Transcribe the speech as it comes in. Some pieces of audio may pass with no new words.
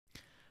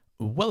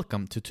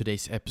Welcome to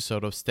today's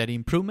episode of Steady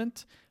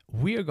Improvement.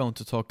 We are going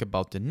to talk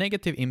about the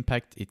negative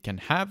impact it can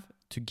have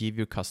to give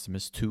your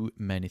customers too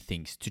many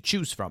things to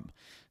choose from.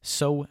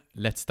 So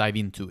let's dive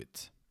into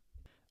it.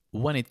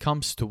 When it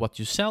comes to what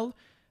you sell,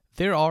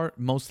 there are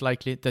most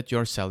likely that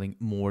you're selling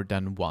more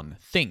than one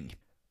thing.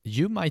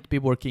 You might be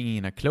working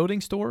in a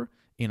clothing store,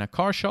 in a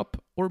car shop,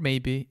 or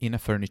maybe in a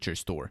furniture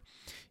store.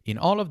 In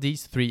all of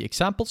these three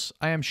examples,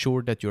 I am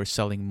sure that you're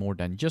selling more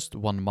than just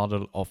one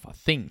model of a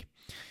thing.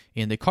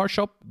 In the car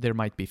shop, there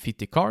might be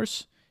 50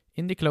 cars.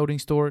 In the clothing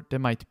store, there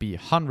might be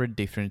 100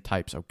 different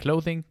types of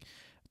clothing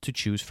to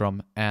choose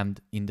from.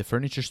 And in the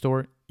furniture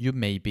store, you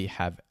maybe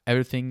have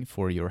everything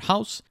for your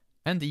house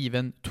and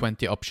even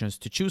 20 options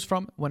to choose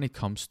from when it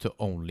comes to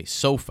only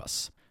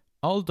sofas.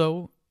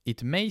 Although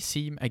it may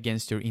seem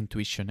against your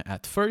intuition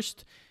at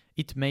first,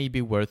 it may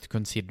be worth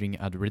considering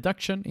a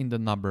reduction in the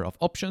number of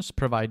options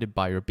provided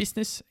by your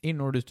business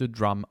in order to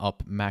drum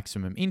up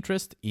maximum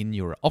interest in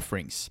your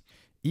offerings.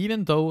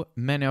 Even though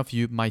many of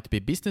you might be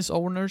business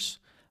owners,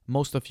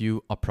 most of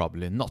you are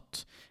probably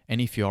not. And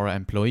if you are an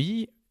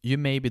employee, you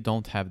maybe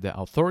don't have the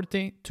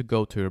authority to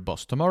go to your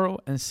boss tomorrow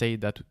and say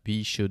that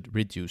we should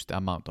reduce the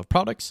amount of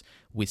products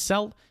we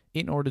sell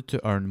in order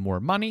to earn more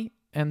money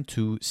and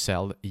to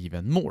sell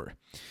even more.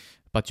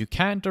 But you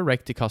can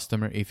direct the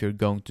customer if you're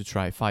going to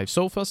try 5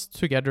 sofas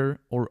together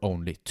or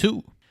only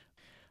 2.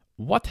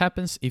 What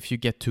happens if you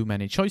get too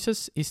many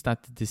choices is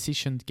that the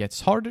decision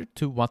gets harder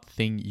to what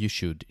thing you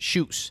should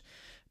choose.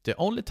 The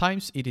only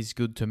times it is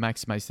good to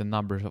maximize the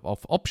number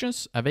of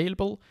options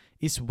available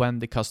is when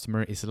the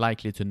customer is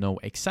likely to know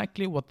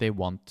exactly what they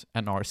want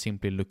and are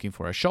simply looking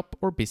for a shop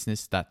or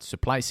business that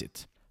supplies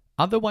it.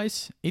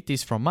 Otherwise, it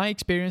is from my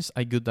experience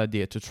a good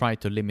idea to try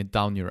to limit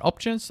down your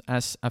options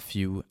as a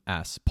few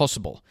as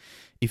possible.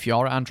 If you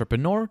are an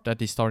entrepreneur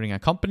that is starting a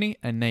company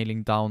and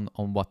nailing down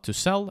on what to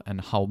sell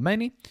and how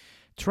many,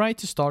 try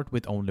to start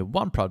with only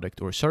one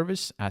product or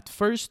service at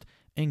first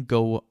and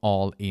go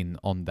all in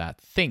on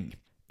that thing.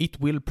 It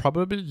will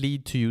probably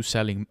lead to you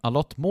selling a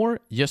lot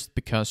more just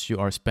because you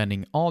are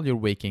spending all your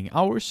waking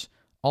hours,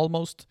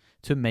 almost,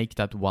 to make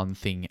that one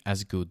thing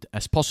as good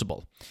as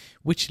possible,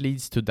 which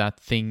leads to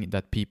that thing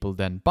that people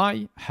then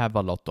buy have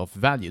a lot of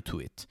value to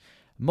it.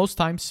 Most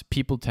times,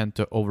 people tend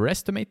to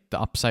overestimate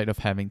the upside of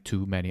having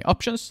too many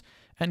options,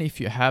 and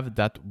if you have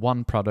that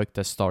one product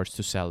that starts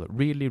to sell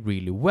really,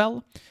 really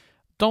well,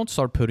 don't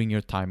start putting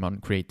your time on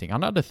creating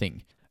another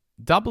thing.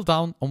 Double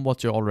down on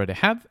what you already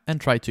have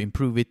and try to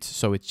improve it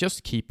so it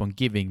just keep on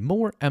giving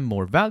more and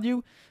more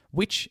value,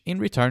 which in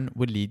return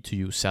will lead to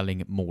you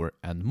selling more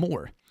and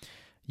more.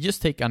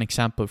 Just take an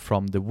example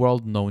from the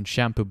world-known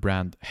shampoo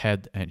brand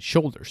Head &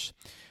 Shoulders.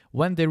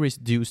 When they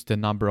reduced the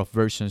number of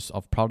versions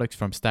of products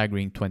from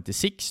staggering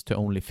 26 to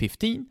only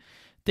 15,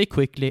 they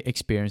quickly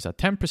experienced a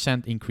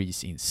 10%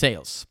 increase in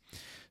sales.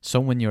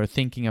 So when you're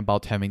thinking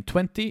about having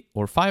 20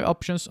 or 5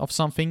 options of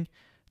something,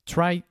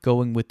 try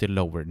going with the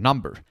lower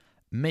number.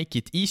 Make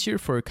it easier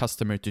for a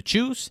customer to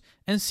choose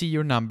and see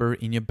your number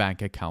in your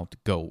bank account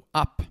go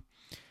up.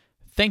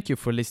 Thank you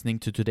for listening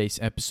to today's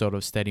episode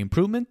of Steady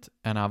Improvement,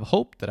 and I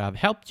hope that I've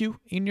helped you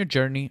in your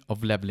journey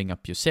of leveling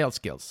up your sales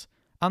skills.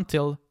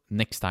 Until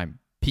next time,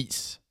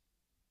 peace.